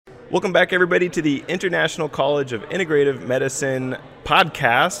Welcome back, everybody, to the International College of Integrative Medicine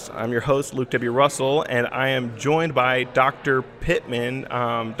podcast. I'm your host, Luke W. Russell, and I am joined by Dr. Pittman.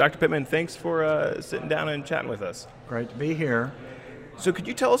 Dr. Pittman, thanks for sitting down and chatting with us. Great to be here. So could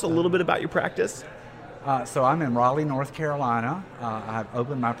you tell us a little bit about your practice? So I'm in Raleigh, North Carolina. I've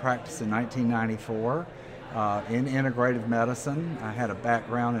opened my practice in 1994 in integrative medicine. I had a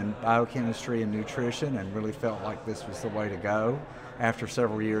background in biochemistry and nutrition and really felt like this was the way to go after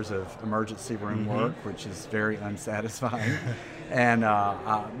several years of emergency room work, which is very unsatisfying. And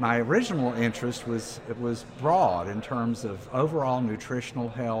my original interest was broad in terms of overall nutritional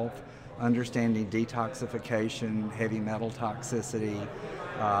health, understanding detoxification, heavy metal toxicity.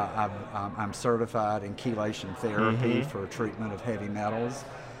 I'm certified in chelation therapy for treatment of heavy metals.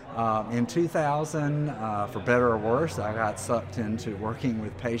 In 2000, for better or worse, I got sucked into working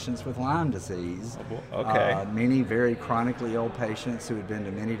with patients with Lyme disease. Okay. Many very chronically ill patients who had been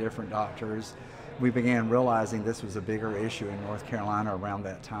to many different doctors. We began realizing this was a bigger issue in North Carolina around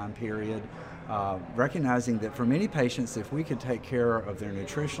that time period. Recognizing that for many patients, if we could take care of their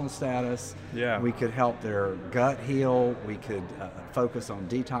nutritional status, we could help their gut heal, we could focus on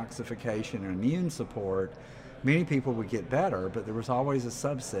detoxification and immune support, many people would get better, but there was always a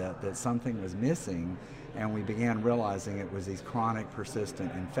subset that something was missing, and we began realizing it was these chronic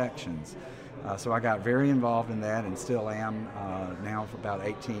persistent infections. So I got very involved in that and still am now for about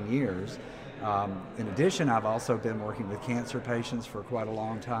 18 years. In addition, I've also been working with cancer patients for quite a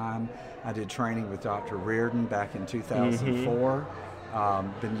long time. I did training with Dr. Reardon back in 2004.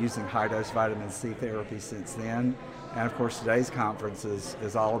 Been using high-dose vitamin C therapy since then. And of course, today's conference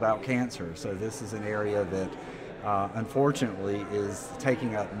is all about cancer. So this is an area that unfortunately is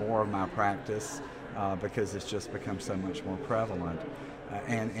taking up more of my practice because it's just become so much more prevalent.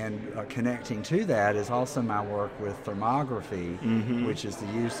 And connecting to that is also my work with thermography, which is the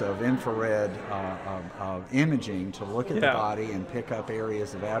use of infrared imaging to look at the body and pick up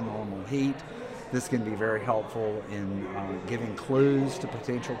areas of abnormal heat. This can be very helpful in giving clues to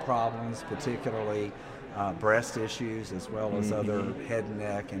potential problems, particularly breast issues, as well as other head and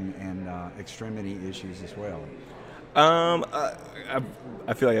neck and extremity issues as well.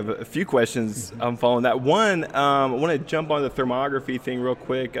 I feel like I have a few questions following that. One, I want to jump on the thermography thing real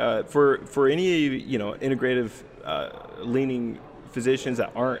quick. For any integrative leaning physicians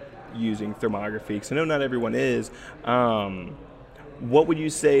that aren't using thermography, because I know not everyone is. What would you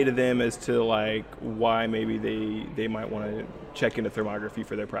say to them as to like why maybe they might want to check into thermography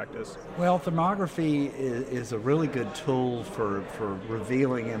for their practice? Well, thermography is a really good tool for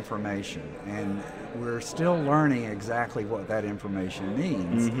revealing information, and we're still learning exactly what that information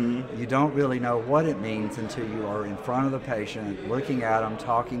means. You don't really know what it means until you are in front of the patient, looking at them,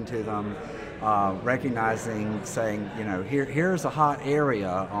 talking to them, recognizing, saying, here's a hot area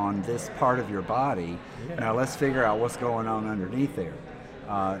on this part of your body. Now let's figure out what's going on underneath there.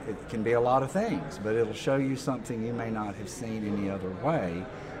 It can be a lot of things, but it'll show you something you may not have seen any other way.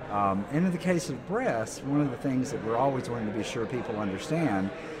 And in the case of breast, one of the things that we're always wanting to be sure people understand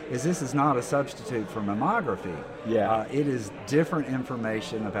is this is not a substitute for mammography. It is different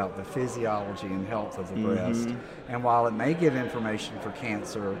information about the physiology and health of the breast. And while it may give information for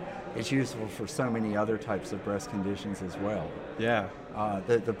cancer, it's useful for so many other types of breast conditions as well.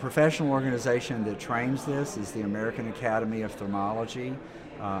 The professional organization that trains this is the American Academy of Ophthalmology.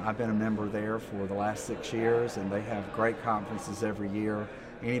 I've been a member there for the last 6 years, and they have great conferences every year.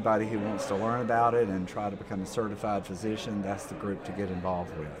 Anybody who wants to learn about it and try to become a certified physician, that's the group to get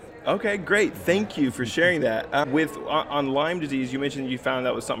involved with. Okay, great. Thank you for sharing that. On Lyme disease, you mentioned you found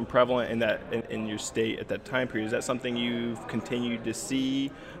that was something prevalent in your state at that time period. Is that something you've continued to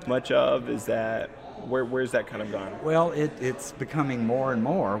see much of? Is that where's that kind of gone? Well, it's becoming more and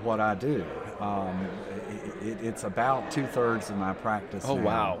more what I do. It's about 2/3 of my practice now.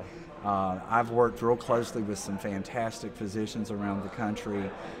 Wow. I've worked real closely with some fantastic physicians around the country.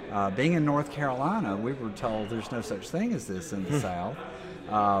 Being in North Carolina, we were told there's no such thing as this in the South.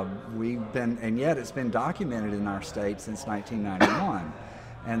 And yet it's been documented in our state since 1991.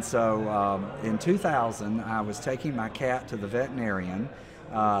 And so in 2000, I was taking my cat to the veterinarian.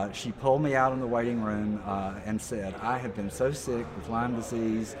 She pulled me out in the waiting room and said, I have been so sick with Lyme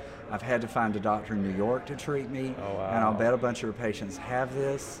disease, I've had to find a doctor in New York to treat me, and I'll bet a bunch of your patients have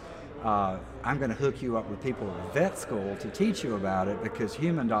this. I'm going to hook you up with people at vet school to teach you about it because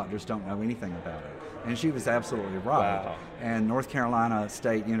human doctors don't know anything about it. And she was absolutely right. Wow. And North Carolina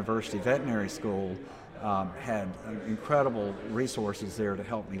State University Veterinary School had incredible resources there to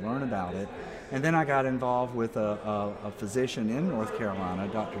help me learn about it. And then I got involved with a physician in North Carolina,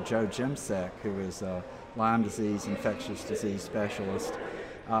 Dr. Joe Jimsek, who is a Lyme disease, infectious disease specialist.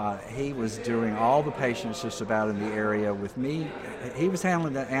 He was doing all the patients just about in the area with me. He was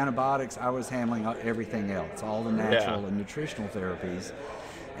handling the antibiotics, I was handling everything else, all the natural and nutritional therapies.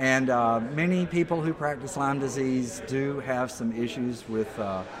 And many people who practice Lyme disease do have some issues with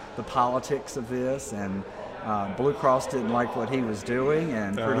the politics of this, and Blue Cross didn't like what he was doing,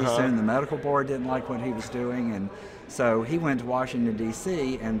 and pretty soon the medical board didn't like what he was doing, and so he went to Washington,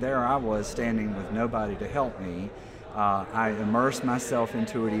 D.C., and there I was standing with nobody to help me. I immersed myself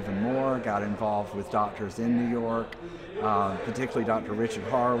into it even more, got involved with doctors in New York, particularly Dr. Richard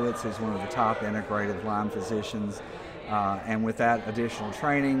Horowitz, who's one of the top integrative Lyme physicians, and with that additional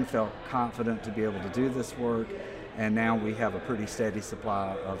training, felt confident to be able to do this work, and now we have a pretty steady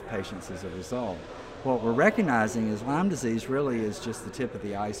supply of patients as a result. What we're recognizing is Lyme disease really is just the tip of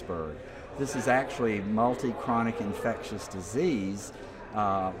the iceberg. This is actually multi-chronic infectious disease,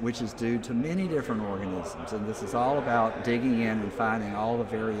 which is due to many different organisms, and this is all about digging in and finding all the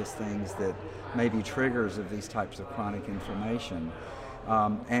various things that may be triggers of these types of chronic inflammation.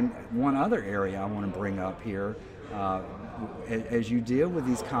 And one other area I want to bring up here, as you deal with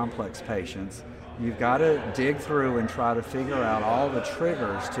these complex patients, you've got to dig through and try to figure out all the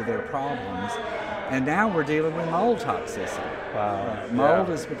triggers to their problems. And now we're dealing with mold toxicity. Wow. Mold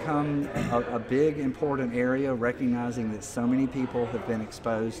has become a big, important area, recognizing that so many people have been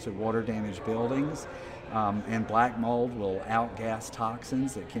exposed to water-damaged buildings, and black mold will outgas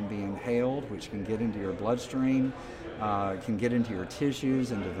toxins that can be inhaled, which can get into your bloodstream, can get into your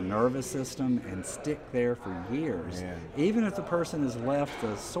tissues, into the nervous system, and stick there for years, even if the person has left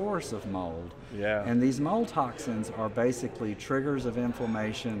the source of mold. And these mold toxins are basically triggers of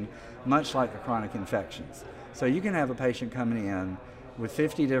inflammation, much like the chronic infections. So you can have a patient coming in with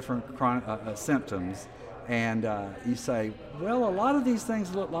 50 different chronic, symptoms, and you say, well, a lot of these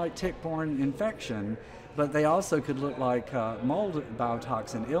things look like tick-borne infection, but they also could look like mold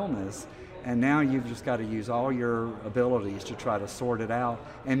biotoxin illness, and now you've just got to use all your abilities to try to sort it out,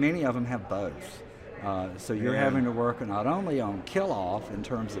 and many of them have both. So you're having to work not only on kill off in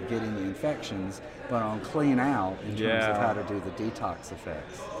terms of getting the infections, but on clean out in terms of how to do the detox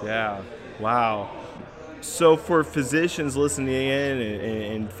effects. Wow. So for physicians listening in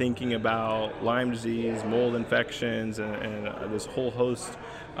and thinking about Lyme disease, mold infections, and this whole host,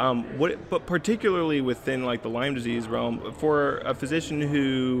 but particularly within like the Lyme disease realm, for a physician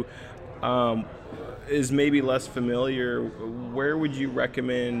who is maybe less familiar, where would you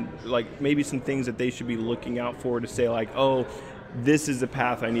recommend, like maybe some things that they should be looking out for to say like, oh, this is the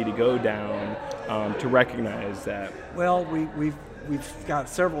path I need to go down to recognize that? Well, we've got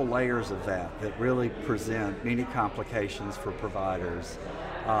several layers of that really present many complications for providers.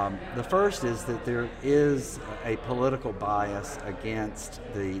 The first is that there is a political bias against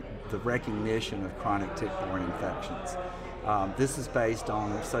the recognition of chronic tick-borne infections. This is based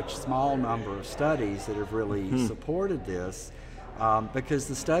on such small number of studies that have really supported this, because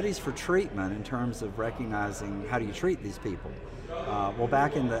the studies for treatment in terms of recognizing how do you treat these people, well,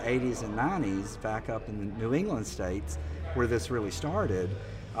 back in the 80s and 90s, back up in the New England states where this really started,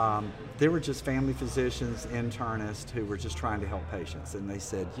 there were just family physicians, internists who were just trying to help patients, and they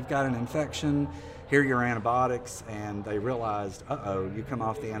said, you've got an infection, here are your antibiotics, and they realized, you come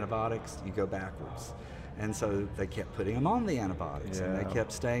off the antibiotics, you go backwards. And so they kept putting them on the antibiotics, and they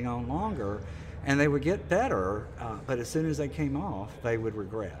kept staying on longer, and they would get better, but as soon as they came off, they would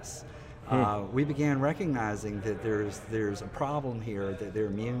regress. We began recognizing that there's a problem here, that their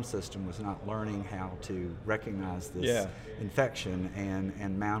immune system was not learning how to recognize this infection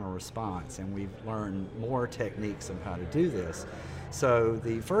and mount a response, and we've learned more techniques on how to do this. So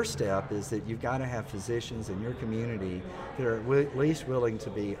the first step is that you've got to have physicians in your community that are at least willing to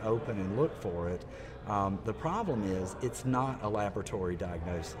be open and look for it. The problem is it's not a laboratory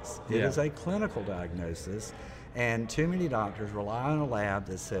diagnosis. It is a clinical diagnosis, and too many doctors rely on a lab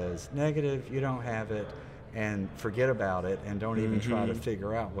that says negative, you don't have it, and forget about it, and don't even try to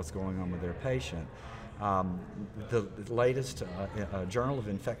figure out what's going on with their patient. The latest Journal of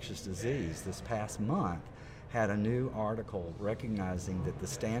Infectious Disease this past month had a new article recognizing that the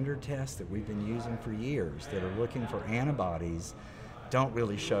standard tests that we've been using for years that are looking for antibodies don't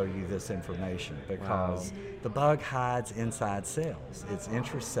really show you this information, because the bug hides inside cells. It's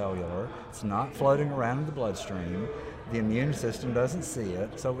intracellular, it's not floating around in the bloodstream, the immune system doesn't see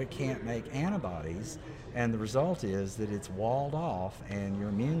it, so it can't make antibodies, and the result is that it's walled off and your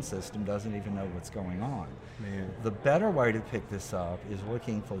immune system doesn't even know what's going on. The better way to pick this up is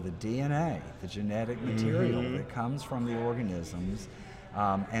looking for the DNA, the genetic material that comes from the organisms.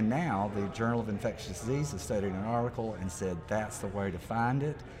 And now the Journal of Infectious Disease has studied an article and said that's the way to find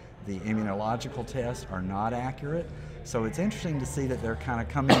it. The immunological tests are not accurate. So it's interesting to see that they're kind of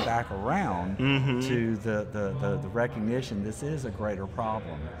coming back around to the recognition this is a greater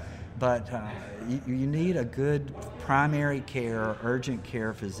problem. But you need a good primary care, urgent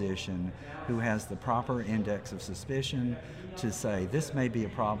care physician who has the proper index of suspicion to say this may be a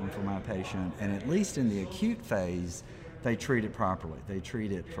problem for my patient, and at least in the acute phase, they treat it properly. They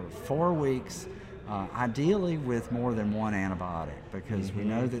treat it for 4 weeks, ideally with more than one antibiotic, because we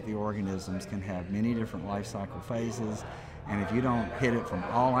know that the organisms can have many different life cycle phases, and if you don't hit it from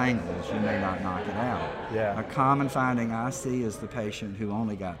all angles, you may not knock it out. Yeah. A common finding I see is the patient who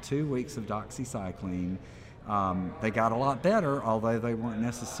only got 2 weeks of doxycycline. They got a lot better, although they weren't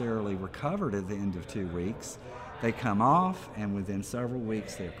necessarily recovered at the end of 2 weeks. They come off, and within several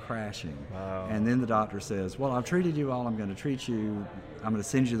weeks, they're crashing. Wow. And then the doctor says, well, I've treated you all, I'm going to treat you, I'm going to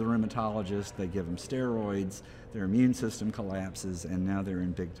send you to the rheumatologist. They give them steroids, their immune system collapses, and now they're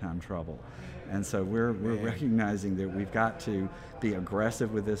in big time trouble. And so we're recognizing that we've got to be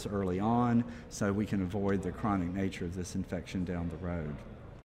aggressive with this early on so we can avoid the chronic nature of this infection down the road.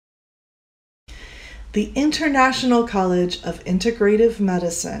 The International College of Integrative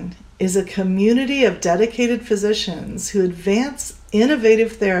Medicine is a community of dedicated physicians who advance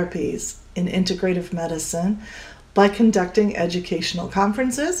innovative therapies in integrative medicine by conducting educational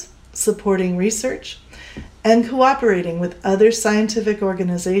conferences, supporting research, and cooperating with other scientific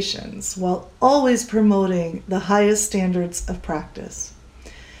organizations while always promoting the highest standards of practice.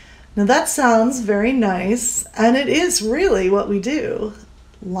 Now that sounds very nice, and it is really what we do.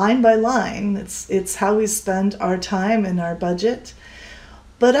 Line by line, it's how we spend our time and our budget.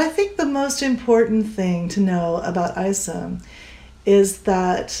 But I think the most important thing to know about ISOM is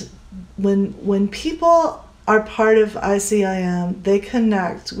that when people are part of ICIM, they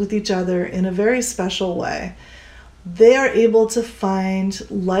connect with each other in a very special way. They are able to find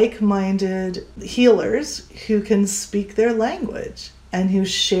like-minded healers who can speak their language and who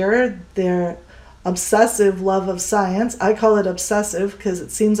share their obsessive love of science. I call it obsessive because it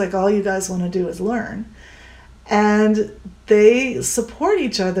seems like all you guys want to do is learn. And they support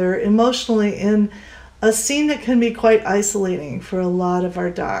each other emotionally in a scene that can be quite isolating for a lot of our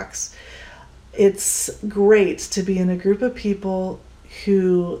docs. It's great to be in a group of people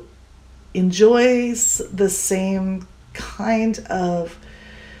who enjoys the same kind of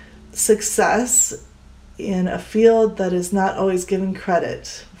success in a field that is not always given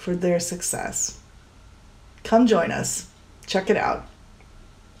credit for their success. Come join us. Check it out.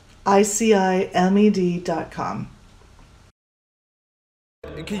 ICIMED.com.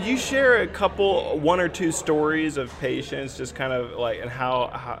 Could you share one or two stories of patients, just kind of like, and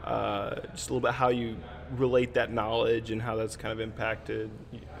how just a little bit how you relate that knowledge and how that's kind of impacted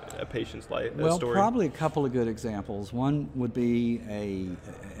a patient's life? Well, story? Probably a couple of good examples. One would be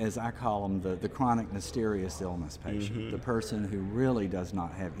as I call them, the chronic mysterious illness patient, the person who really does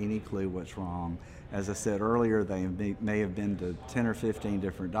not have any clue what's wrong. As I said earlier, they may have been to 10 or 15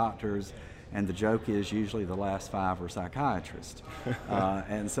 different doctors, and the joke is usually the last 5 are psychiatrists.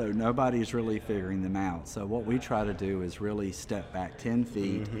 And so nobody's really figuring them out. So what we try to do is really step back 10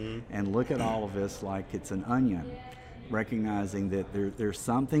 feet and look at all of this like it's an onion, recognizing that there's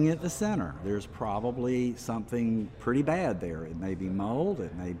something at the center. There's probably something pretty bad there. It may be mold,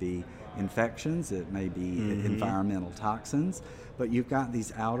 it may be infections, it may be environmental toxins, but you've got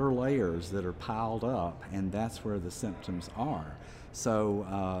these outer layers that are piled up, and that's where the symptoms are.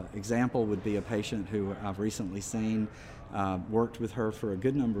 So example would be a patient who I've recently seen, worked with her for a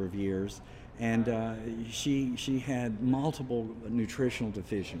good number of years, and she had multiple nutritional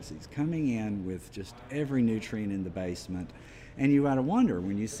deficiencies coming in with just every nutrient in the basement. And you got to wonder,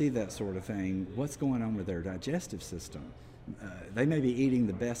 when you see that sort of thing, what's going on with their digestive system? They may be eating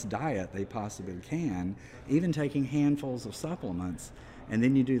the best diet they possibly can, even taking handfuls of supplements, and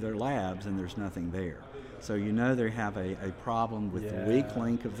then you do their labs and there's nothing there. So you know they have a problem with the weak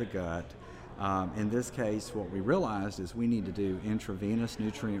link of the gut. In this case, what we realized is we need to do intravenous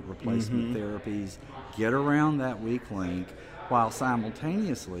nutrient replacement therapies, get around that weak link, while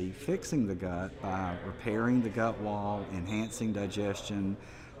simultaneously fixing the gut by repairing the gut wall, enhancing digestion,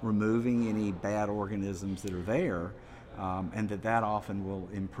 removing any bad organisms that are there, and that often will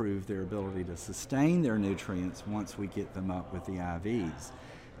improve their ability to sustain their nutrients once we get them up with the IVs.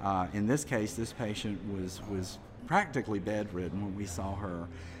 In this case, this patient was practically bedridden when we saw her,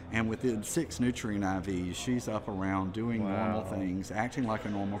 and within 6 nutrient IVs, she's up around doing normal things, acting like a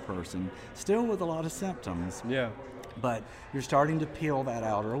normal person, still with a lot of symptoms. Yeah. But you're starting to peel that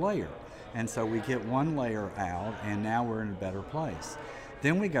outer layer. And so we get one layer out, and now we're in a better place.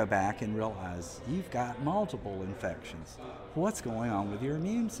 Then we go back and realize you've got multiple infections. What's going on with your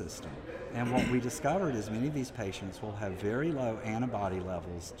immune system? And what we discovered is many of these patients will have very low antibody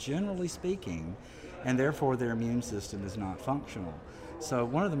levels, generally speaking, and therefore their immune system is not functional. So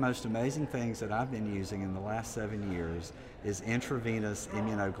one of the most amazing things that I've been using in the last 7 years is intravenous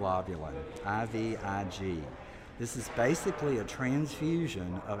immunoglobulin, IVIG. This is basically a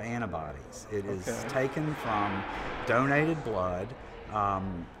transfusion of antibodies. It is taken from donated blood,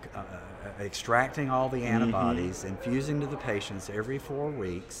 extracting all the antibodies, infusing to the patients every 4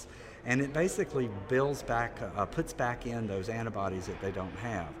 weeks, and it basically builds back, puts back in those antibodies that they don't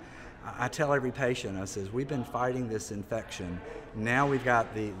have. I tell every patient, I says, we've been fighting this infection. Now we've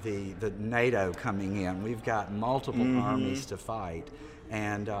got the NATO coming in. We've got multiple armies to fight.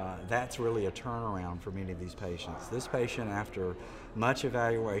 And that's really a turnaround for many of these patients. This patient, after much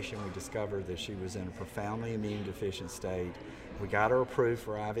evaluation, we discovered that she was in a profoundly immune deficient state. We got her approved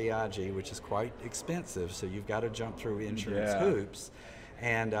for IVIG, which is quite expensive, so you've got to jump through insurance hoops.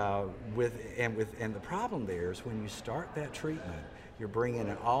 And the problem there is when you start that treatment, you're bringing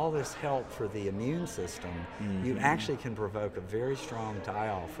in all this help for the immune system, you actually can provoke a very strong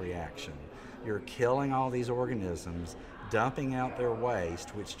die-off reaction. You're killing all these organisms, dumping out their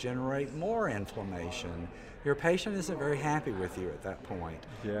waste, which generate more inflammation. Your patient isn't very happy with you at that point.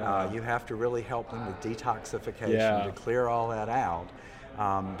 You have to really help them with detoxification to clear all that out.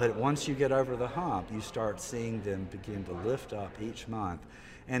 But once you get over the hump, you start seeing them begin to lift up each month.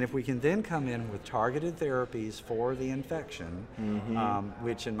 And if we can then come in with targeted therapies for the infection,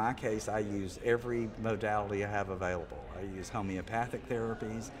 which in my case I use every modality I have available. I use homeopathic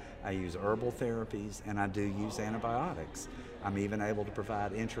therapies, I use herbal therapies, and I do use antibiotics. I'm even able to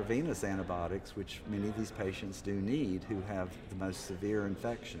provide intravenous antibiotics, which many of these patients do need who have the most severe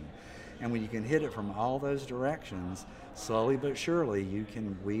infection. And when you can hit it from all those directions, slowly but surely you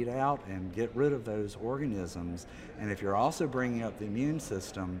can weed out and get rid of those organisms. And if you're also bringing up the immune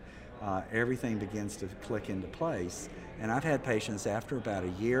system, everything begins to click into place. And I've had patients after about a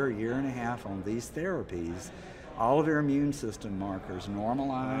year and a half on these therapies, all of their immune system markers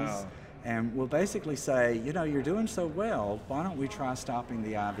normalize. And we'll basically say, you know, you're doing so well, why don't we try stopping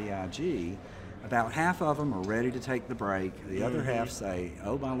the IVIG? About half of them are ready to take the break. The other half say,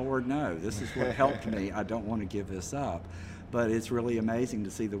 oh my Lord, no, this is what helped me. I don't want to give this up. But it's really amazing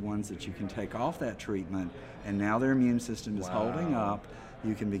to see the ones that you can take off that treatment and now their immune system is holding up.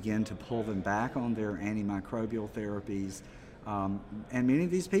 You can begin to pull them back on their antimicrobial therapies. And many of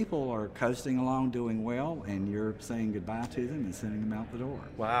these people are coasting along doing well, and you're saying goodbye to them and sending them out the door.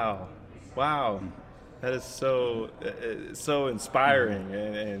 Wow. That is so inspiring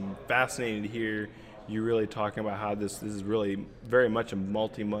and fascinating to hear you really talking about how this is really very much a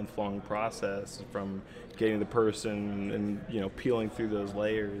multi-month long process from getting the person and peeling through those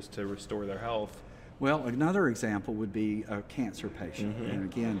layers to restore their health. Well, another example would be a cancer patient. And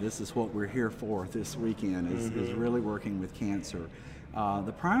again, this is what we're here for this weekend, is really working with cancer.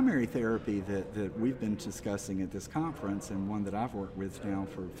 The primary therapy that we've been discussing at this conference, and one that I've worked with now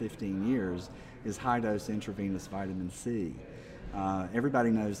for 15 years, is high-dose intravenous vitamin C. Everybody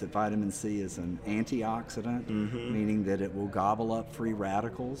knows that vitamin C is an antioxidant, meaning that it will gobble up free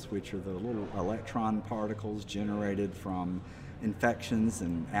radicals, which are the little electron particles generated from infections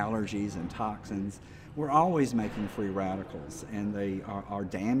and allergies and toxins. We're always making free radicals, and they are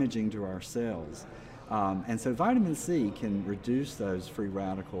damaging to our cells. And so vitamin C can reduce those free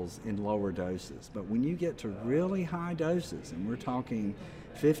radicals in lower doses. But when you get to really high doses, and we're talking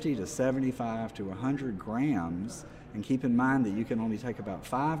 50 to 75 to 100 grams, and keep in mind that you can only take about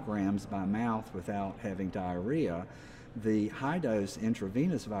 5 grams by mouth without having diarrhea, the high-dose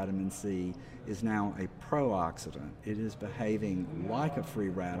intravenous vitamin C is now a pro-oxidant. It is behaving like a free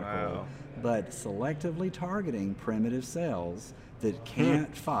radical, but selectively targeting primitive cells that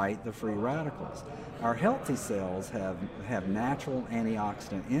can't fight the free radicals. Our healthy cells have natural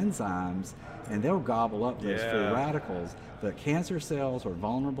antioxidant enzymes, and they'll gobble up those free radicals, but cancer cells are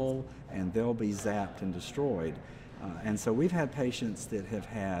vulnerable, and they'll be zapped and destroyed. And so we've had patients that have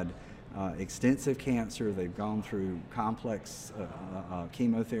had extensive cancer. They've gone through complex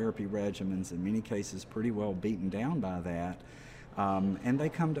chemotherapy regimens, in many cases pretty well beaten down by that, and they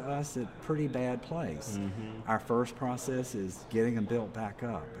come to us at pretty bad place. Our first process is getting them built back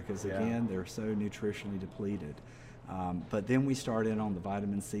up, because again, they're so nutritionally depleted. But then we start in on the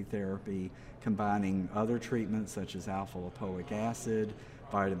vitamin C therapy, combining other treatments such as alpha-lipoic acid,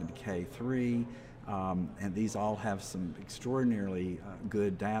 vitamin K3, and these all have some extraordinarily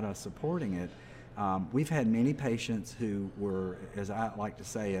good data supporting it. We've had many patients who were, as I like to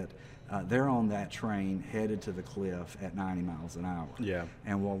say it, they're on that train headed to the cliff at 90 miles an hour. Yeah.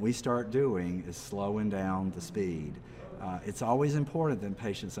 And what we start doing is slowing down the speed. It's always important that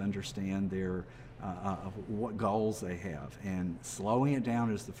patients understand their what goals they have, and slowing it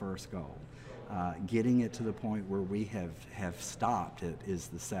down is the first goal. Getting it to the point where we have stopped it is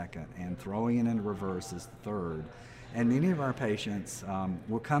the second, and throwing it into reverse is the third. And many of our patients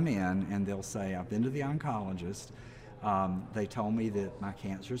will come in and they'll say, I've been to the oncologist. They told me that my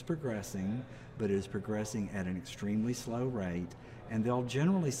cancer is progressing, but it is progressing at an extremely slow rate. And they'll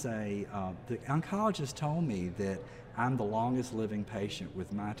generally say, the oncologist told me that I'm the longest living patient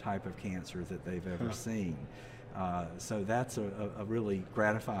with my type of cancer that they've ever seen. So that's a really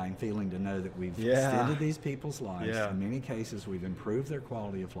gratifying feeling to know that we've extended these people's lives. In many cases, we've improved their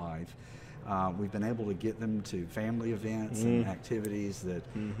quality of life. We've been able to get them to family events and activities that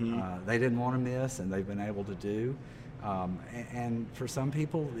they didn't want to miss, and they've been able to do. And for some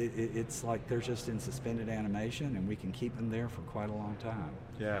people, it's like they're just in suspended animation, and we can keep them there for quite a long time.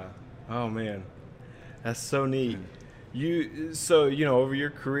 Yeah. Oh man, that's so neat. Over your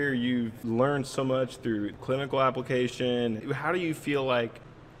career, you've learned so much through clinical application. How do you feel like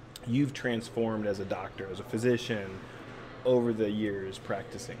you've transformed as a doctor, as a physician, over the years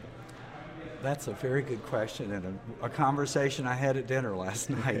practicing? That's a very good question, and a conversation I had at dinner last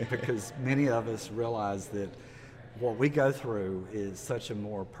night, because many of us realize that what we go through is such a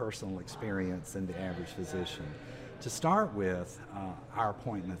more personal experience than the average physician. To start with, our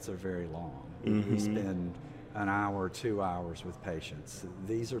appointments are very long. We spend an hour, 2 hours with patients.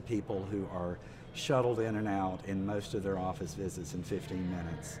 These are people who are shuttled in and out in most of their office visits in 15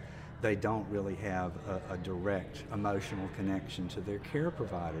 minutes. They don't really have a direct emotional connection to their care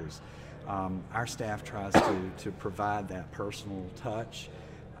providers. Our staff tries to provide that personal touch.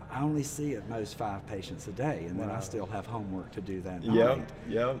 I only see at most 5 patients a day, and then I still have homework to do that night.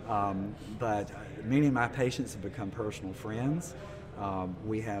 But many of my patients have become personal friends.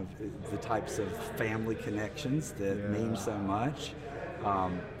 We have the types of family connections that mean so much.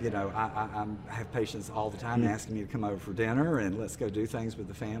 I have patients all the time asking me to come over for dinner and let's go do things with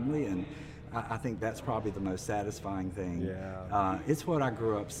the family, and I think that's probably the most satisfying thing. It's what I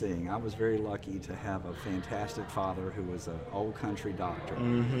grew up seeing. I was very lucky to have a fantastic father who was an old country doctor,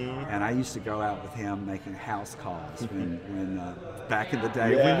 and I used to go out with him making house calls when back in the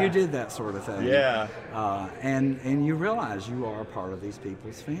day when you did that sort of thing. And you realize you are a part of these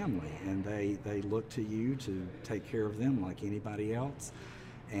people's family, and they look to you to take care of them like anybody else.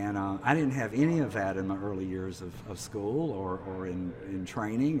 And I didn't have any of that in my early years of school or in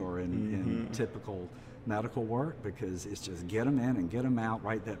training or in typical medical work, because it's just get them in and get them out,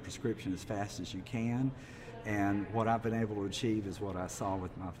 write that prescription as fast as you can. And what I've been able to achieve is what I saw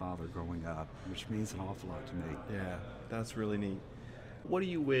with my father growing up, which means an awful lot to me. Yeah, that's really neat. What do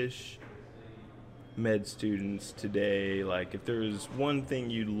you wish med students today, like if there's one thing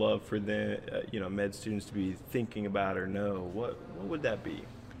you'd love for the med students to be thinking about or know, what would that be?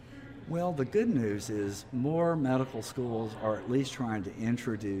 Well, the good news is more medical schools are at least trying to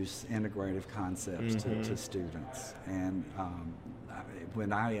introduce integrative concepts to students. And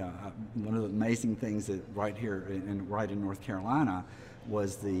one of the amazing things that right here in North Carolina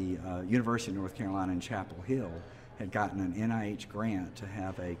was the University of North Carolina in Chapel Hill had gotten an NIH grant to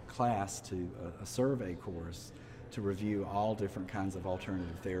have a class, a survey course to review all different kinds of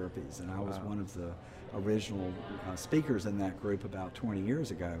alternative therapies. And I was one of the original speakers in that group about 20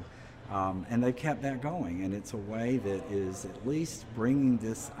 years ago. And they've kept that going, and it's a way that is at least bringing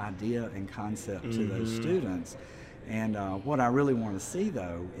this idea and concept to those students. And what I really want to see,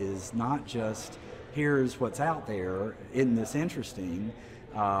 though, is not just here's what's out there, isn't this interesting,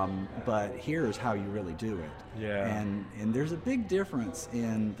 but here's how you really do it. And there's a big difference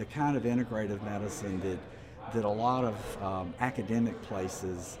in the kind of integrative medicine that a lot of academic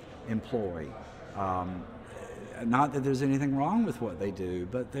places employ. Not that there's anything wrong with what they do,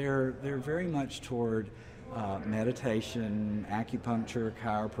 but they're very much toward meditation, acupuncture,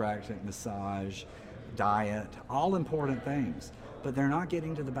 chiropractic, massage, diet, all important things. But they're not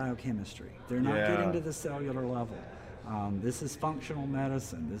getting to the biochemistry. They're not getting to the cellular level. This is functional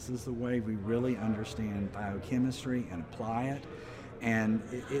medicine. This is the way we really understand biochemistry and apply it. And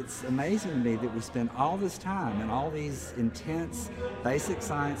it's amazing to me that we spend all this time and all these intense basic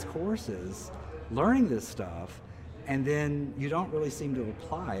science courses learning this stuff, and then you don't really seem to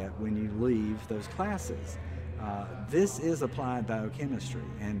apply it when you leave those classes. This is applied biochemistry,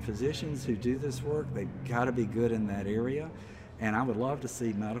 and physicians who do this work, they've got to be good in that area. And I would love to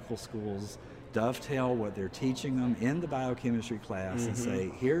see medical schools dovetail what they're teaching them in the biochemistry class and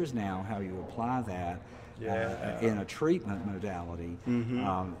say, here's now how you apply that in a treatment modality.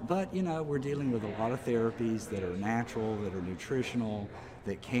 But, you know, we're dealing with a lot of therapies that are natural, that are nutritional,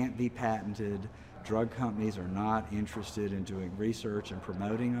 that can't be patented. Drug companies are not interested in doing research and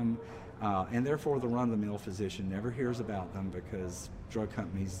promoting them, and therefore the run-of-the-mill physician never hears about them because drug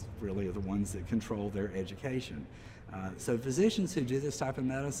companies really are the ones that control their education. So physicians who do this type of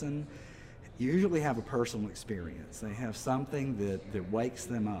medicine usually have a personal experience. They have something that wakes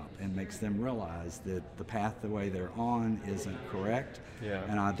them up and makes them realize that the path the way they're on isn't correct.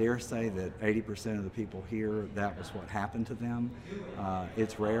 And I dare say that 80% of the people here, that was what happened to them.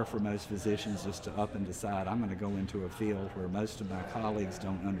 It's rare for most physicians just to up and decide, I'm going to go into a field where most of my colleagues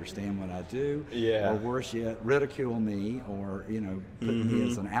don't understand what I do, or worse yet, ridicule me, or, you know, put me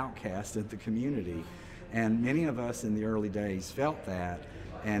as an outcast in the community. And many of us in the early days felt that.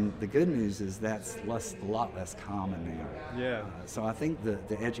 And the good news is that's a lot less common now. So I think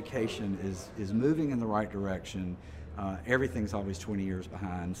the education is moving in the right direction. Everything's always 20 years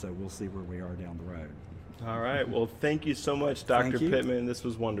behind, so we'll see where we are down the road. All right. Well, thank you so much, Dr. Pittman. This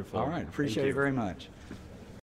was wonderful. All right. Appreciate it very much.